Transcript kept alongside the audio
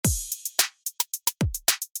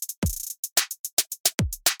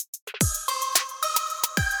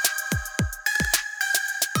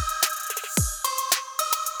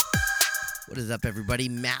What is up, everybody?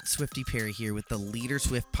 Matt Swifty Perry here with the Leader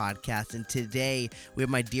Swift podcast. And today we have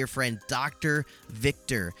my dear friend, Dr.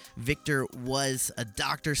 Victor. Victor was a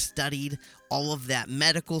doctor, studied all of that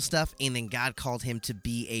medical stuff, and then God called him to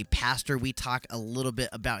be a pastor. We talk a little bit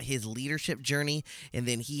about his leadership journey, and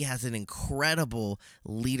then he has an incredible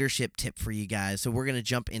leadership tip for you guys. So we're going to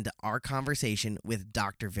jump into our conversation with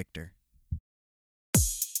Dr. Victor.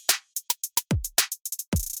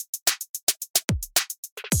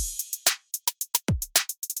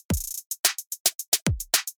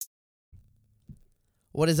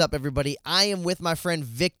 What is up, everybody? I am with my friend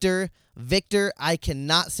Victor. Victor, I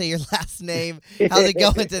cannot say your last name. How's it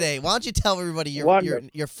going today? Why don't you tell everybody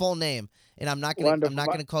your full name? And I'm not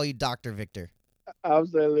gonna call you Dr. Victor.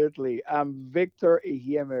 Absolutely. I'm Victor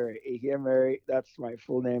Ehiemere. Ehiemere, that's my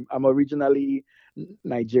full name. I'm originally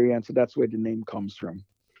Nigerian, so that's where the name comes from.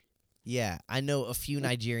 Yeah, I know a few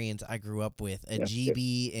Nigerians I grew up with, a Yes, yes.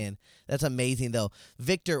 GB, and that's amazing, though.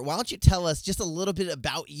 Victor, why don't you tell us just a little bit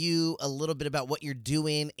about you, a little bit about what you're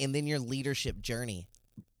doing, and then your leadership journey?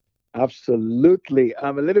 Absolutely.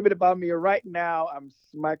 A little bit about me right now. I'm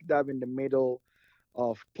smack dab in the middle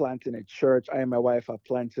of planting a church. I and my wife are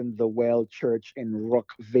planting the Well Church in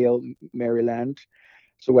Rockville, Maryland.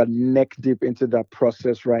 So we're neck deep into that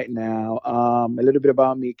process right now. A little bit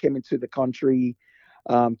about me: came into the country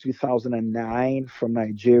 2009 from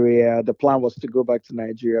Nigeria. The plan was to go back to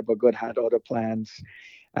Nigeria, but God had other plans,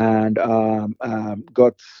 and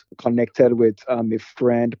got connected with a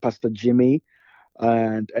friend, Pastor Jimmy,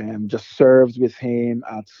 and just served with him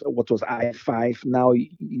at what was I-5, now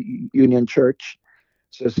Union Church.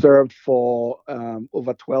 So served for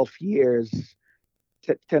over 12 years.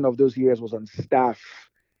 10 of those years was on staff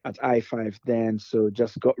at I-5 then. So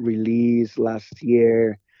just got released last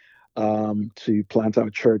year to plant our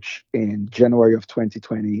church in January of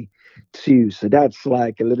 2022. So that's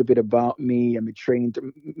like a little bit about me. I'm a trained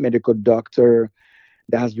medical doctor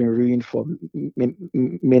that has been reading for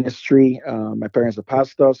ministry. My parents are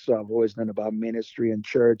pastors, so I've always known about ministry and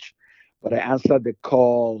church. But I answered the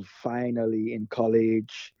call finally in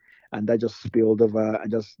college, and that just spilled over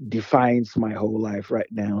and just defines my whole life right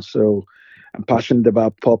now. So I'm passionate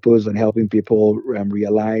about purpose and helping people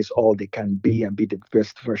realize all they can be and be the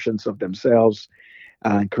best versions of themselves.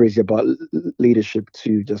 And crazy about leadership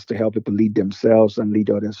too, just to help people lead themselves and lead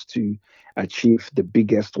others to achieve the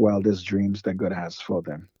biggest, wildest dreams that God has for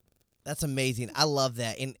them. That's amazing. I love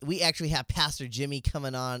that. And we actually have Pastor Jimmy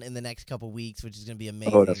coming on in the next couple weeks, which is going to be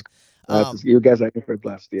Oh, that's amazing. that's Um, you guys are in for a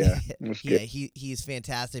blast. Yeah, that's yeah, good. he's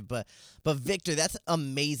fantastic. But Victor, that's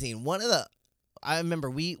amazing. I remember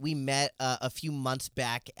we met a few months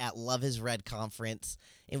back at Love Is Red conference,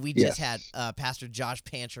 and we just had Yes. Pastor Josh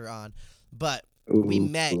Pancher on, but we Ooh,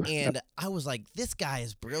 met, and I was like, this guy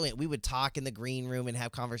is brilliant. We would talk in the green room and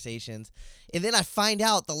have conversations, and then I find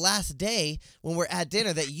out the last day when we're at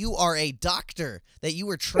dinner that you are a doctor, that you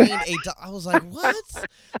were trained I was like, what?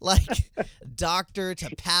 Like doctor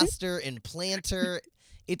to pastor and planter.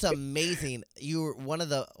 It's amazing. You're one of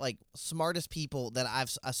the smartest people that I've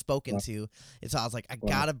spoken wow, to. And so I was like, I wow.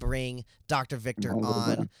 gotta bring Dr. I'm Victor humbled, on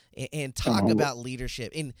man. and I'm talk humbled. about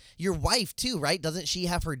leadership. And your wife too, right? Doesn't she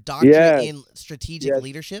have her doctorate Yes, in strategic yes.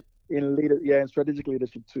 leadership? In strategic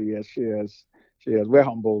leadership too. Yes, she is. She is. We're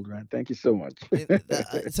humbled, man. Thank you so much.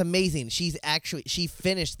 It's amazing. She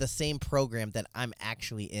finished the same program that I'm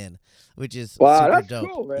actually in, which is Wow, super that's dope.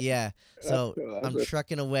 cool, man. Yeah. That's So cool. I'm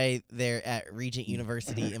trucking away there at Regent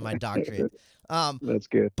University in my doctorate. Um, That's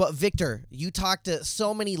good. But Victor, you talk to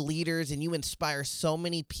so many leaders and you inspire so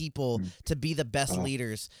many people Mm. to be the best Wow.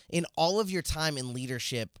 leaders in all of your time in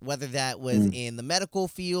leadership, whether that was Mm. in the medical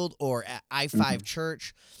field or at I-5 Mhm.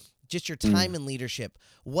 Church, just your time Mm. in leadership.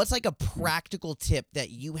 What's like a Mm. practical tip that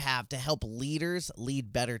you have to help leaders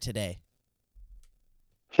lead better today?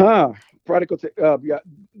 Huh. Practical. Yeah,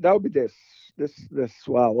 that would be this. This.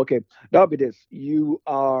 Wow. Okay. That would be this. You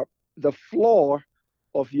are the floor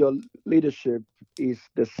of your leadership is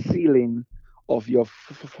the ceiling of your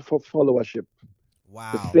followership. The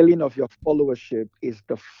Wow. ceiling of your followership is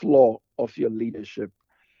the floor of your leadership.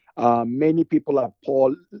 Many people are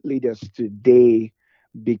poor leaders today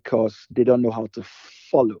because they don't know how to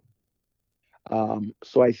follow.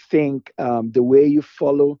 So I think the way you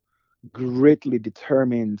follow greatly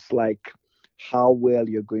determines like how well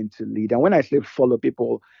you're going to lead. And when I say follow,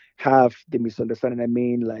 people have the misunderstanding. I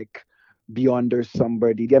mean like be under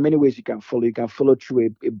somebody. There are many ways you can follow. You can follow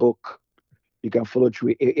through a book. You can follow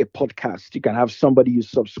through a podcast. You can have somebody you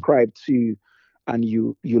subscribe to and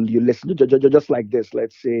you listen to just like this.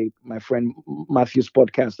 Let's say my friend Matthew's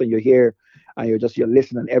podcast, and you're here and you're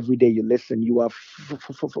listening every day. You listen. You are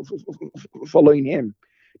following him.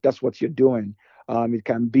 that's what you're doing. It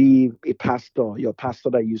can be a pastor, your pastor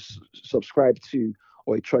that you subscribe to,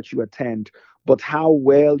 or a church you attend. But how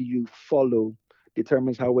well you follow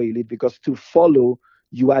determines how well you lead. Because to follow,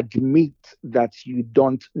 you admit that you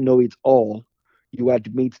don't know it all. You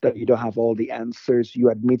admit that you don't have all the answers. You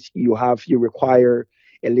admit you require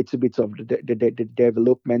a little bit of the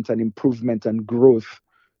development and improvement and growth.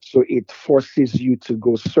 So it forces you to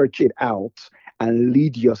go search it out and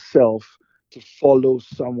lead yourself, to follow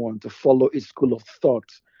someone, to follow a school of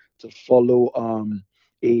thought, to follow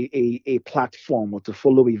a platform, or to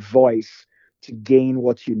follow a voice, to gain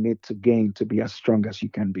what you need to gain to be as strong as you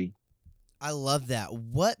can be. I love that.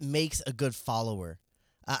 What makes a good follower?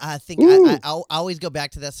 I think Ooh, I always go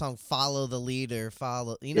back to that song, "Follow the Leader."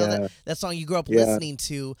 Follow, yeah, that song you grew up yeah, listening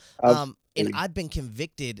to. And absolutely. I've been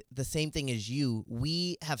convicted the same thing as you.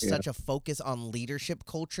 We have Yeah. such a focus on leadership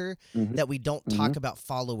culture Hmm. that we don't Hmm. talk about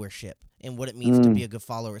followership and what it means to be Mm. a good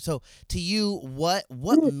follower. So, to you, what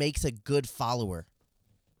makes a good follower?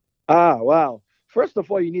 Wow. First of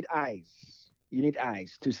all, you need eyes. You need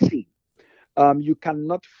eyes to see. You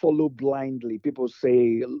cannot follow blindly. People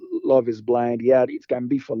say love is blind. Yeah, it can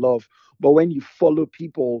be for love. But when you follow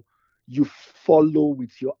people, you follow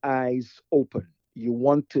with your eyes open. You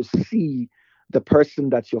want to see the person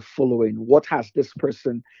that you're following. What has this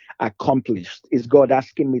person accomplished? Is God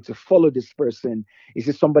asking me to follow this person? Is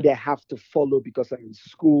it somebody I have to follow because I'm in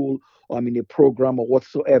school, or I'm in a program, or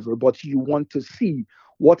whatsoever? But you want to see,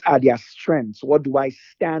 what are their strengths? What do I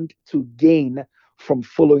stand to gain from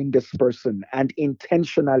following this person, and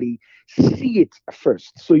intentionally see it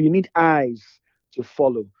first. So you need eyes to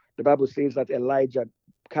follow. The Bible says that Elijah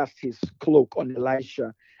cast his cloak on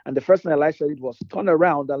Elisha, and the first thing Elisha did was turn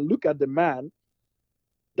around and look at the man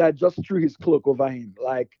that just threw his cloak over him.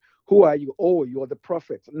 Like, who are you? Oh, you're the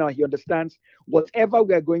prophet. Now he understands whatever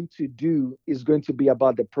we are going to do is going to be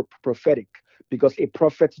about the prophetic, because a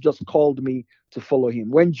prophet just called me to follow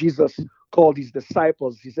him. When Jesus called his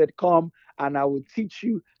disciples, he said, "Come and I will teach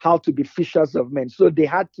you how to be fishers of men." So they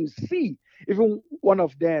had to see. Even one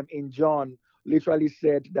of them in John literally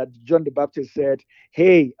said that John the Baptist said,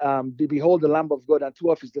 "Hey, behold the Lamb of God." And two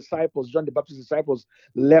of his disciples, John the Baptist's disciples,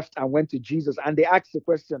 left and went to Jesus, and they asked the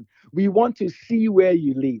question, "We want to see where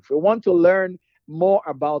you live. We want to learn more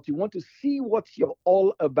about you. We want to see what you're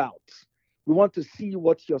all about. We want to see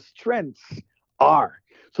what your strengths are."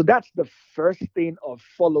 So that's the first thing of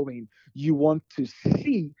following. You want to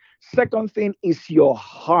see. Second thing is your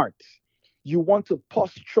heart. You want to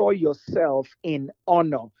posture yourself in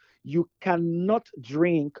honor. You cannot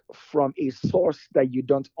drink from a source that you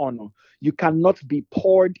don't honor. You cannot be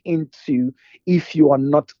poured into if you are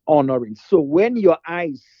not honoring. So when your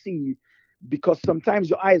eyes see, because sometimes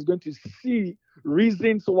your eye is going to see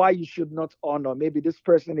reasons why you should not honor. Maybe this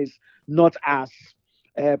person is not as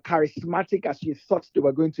charismatic as you thought they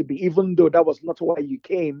were going to be, even though that was not why you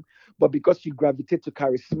came, but because you gravitate to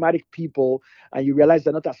charismatic people and you realize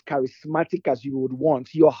they're not as charismatic as you would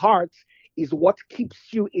want. Your heart is what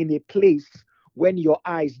keeps you in a place when your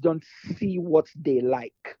eyes don't see what they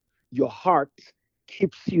like. Your heart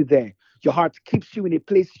keeps you there. Your heart keeps you in a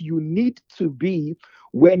place you need to be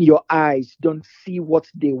when your eyes don't see what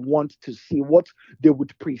they want to see, what they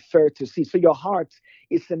would prefer to see. So your heart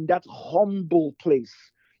is in that humble place.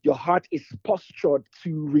 Your heart is postured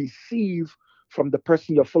to receive from the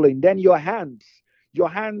person you're following. Then your hands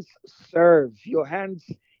serve, your hands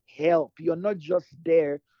help. You're not just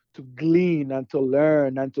there to glean and to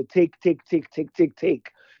learn and to take.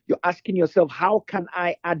 You're asking yourself, how can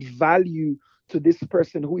I add value to this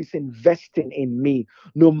person who is investing in me?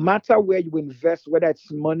 No matter where you invest, whether it's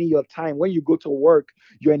money, your time, when you go to work,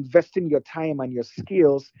 you're investing your time and your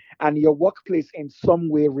skills, and your workplace in some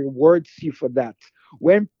way rewards you for that.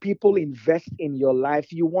 When people invest in your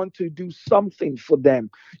life, you want to do something for them.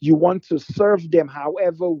 You want to serve them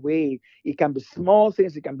however way. It can be small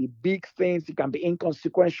things, it can be big things, it can be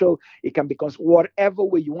inconsequential, it can be whatever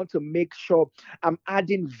way you want to make sure I'm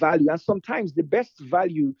adding value. And sometimes the best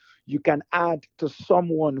value you can add to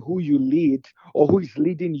someone who you lead or who is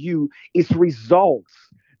leading you is results.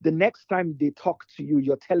 The next time they talk to you,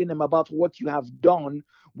 you're telling them about what you have done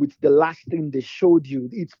with the last thing they showed you.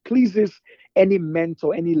 It pleases any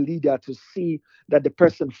mentor, any leader to see that the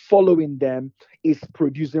person following them is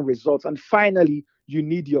producing results. And finally, you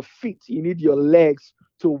need your feet, you need your legs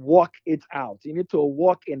to walk it out. You need to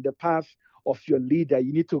walk in the path of your leader.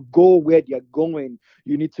 You need to go where they're going.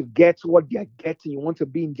 You need to get what they're getting. You want to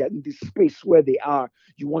be in this space where they are.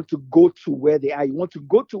 You want to go to where they are. You want to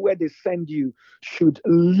go to where they send you. Should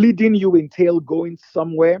leading you entail going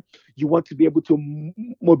somewhere, you want to be able to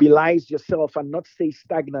mobilize yourself and not stay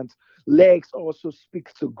stagnant. Legs also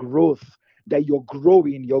speak to growth, that you're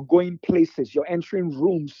growing, you're going places, you're entering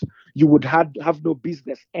rooms you would have no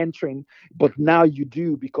business entering, but now you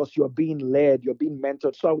do because you're being led, you're being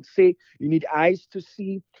mentored. So I would say you need eyes to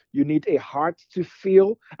see, you need a heart to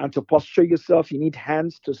feel and to posture yourself, you need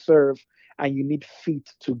hands to serve, and you need feet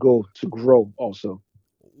to go to grow also.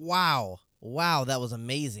 Wow, that was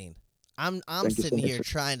amazing. I'm Thank you so sitting much, here sir.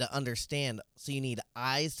 trying to understand. So you need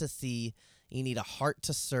eyes to see, you need a heart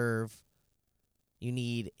to serve, you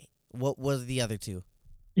need what was the other two?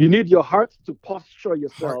 You need your heart to posture Heart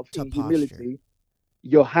yourself to in posture. humility,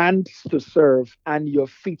 your hands to serve, and your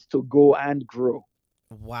feet to go and grow.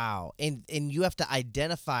 Wow. And you have to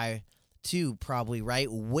identify too, probably, right?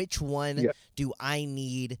 Which one Yeah, do I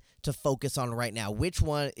need to focus on right now? Which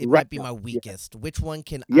one it right might be now. my Yeah. weakest? Which one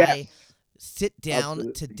can I Yes, sit down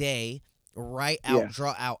absolutely. today, write out, Yes,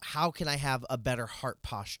 draw out? How can I have a better heart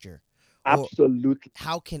posture? Or absolutely.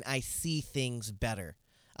 how can I see things better?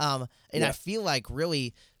 And I Yeah, feel like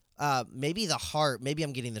really, maybe the heart, maybe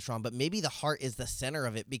I'm getting this wrong, but maybe the heart is the center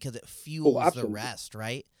of it because it oh, fuels the absolutely. rest,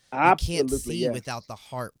 right? You can't Absolutely, see yes. without the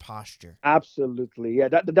heart posture. Absolutely. Yeah,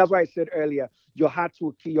 that's why I said earlier, your heart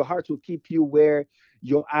will keep you where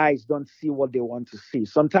your eyes don't see what they want to see.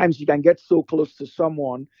 Sometimes you can get so close to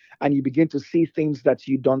someone and you begin to see things that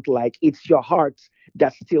you don't like. It's your heart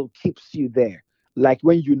that still keeps you there. Like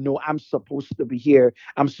when you know I'm supposed to be here,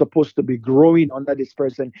 I'm supposed to be growing under this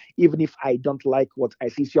person, even if I don't like what I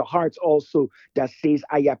see. It's your heart also that says,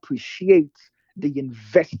 I appreciate the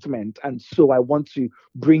investment. And so I want to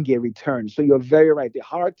bring a return. So you're very right. The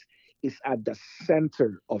heart is at the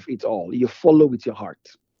center of it all. You follow with your heart.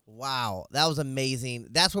 Wow, that was amazing.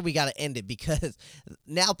 That's where we got to end it because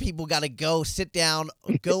now people got to go sit down,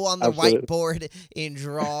 go on the Absolutely. whiteboard and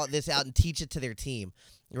draw this out and teach it to their team.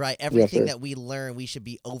 Right? Yes, Everything sir. that we learn, we should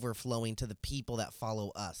be overflowing to the people that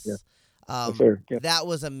follow Yeah. us. Yes, sir. Yeah. That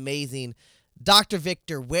was amazing. Dr.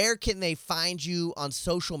 Victor, where can they find you on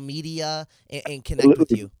social media and connect with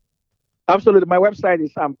Absolutely. you? Absolutely. My website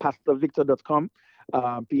is pastorvictor.com,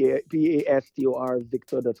 Pastor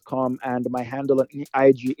Victor.com. And my handle on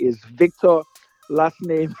IG is Victor, last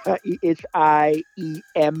name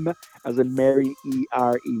Ehiem, as in Mary,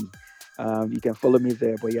 ERE. You can follow me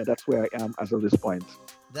there. But yeah, that's where I am as of this point.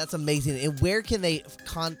 That's amazing. And where can they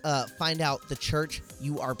find out the church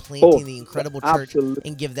you are Oh, planting, the incredible church, absolutely.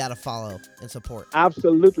 and give that a follow and support?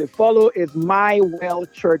 Absolutely. Follow is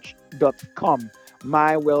mywellchurch.com.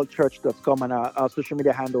 Mywellchurch.com. And our social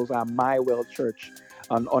media handles are mywellchurch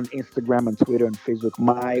on Instagram and Twitter and Facebook.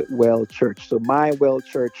 Mywellchurch. So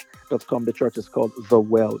mywellchurch.com. The church is called The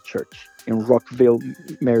Well Church in Rockville,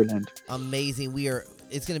 Maryland. Amazing.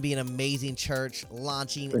 It's going to be an amazing church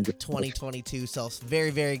launching Thank you so much. 2022. So very,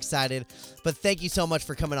 very excited. But thank you so much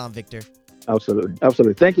for coming on, Victor. Absolutely.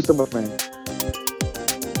 Absolutely. Thank you so much, man.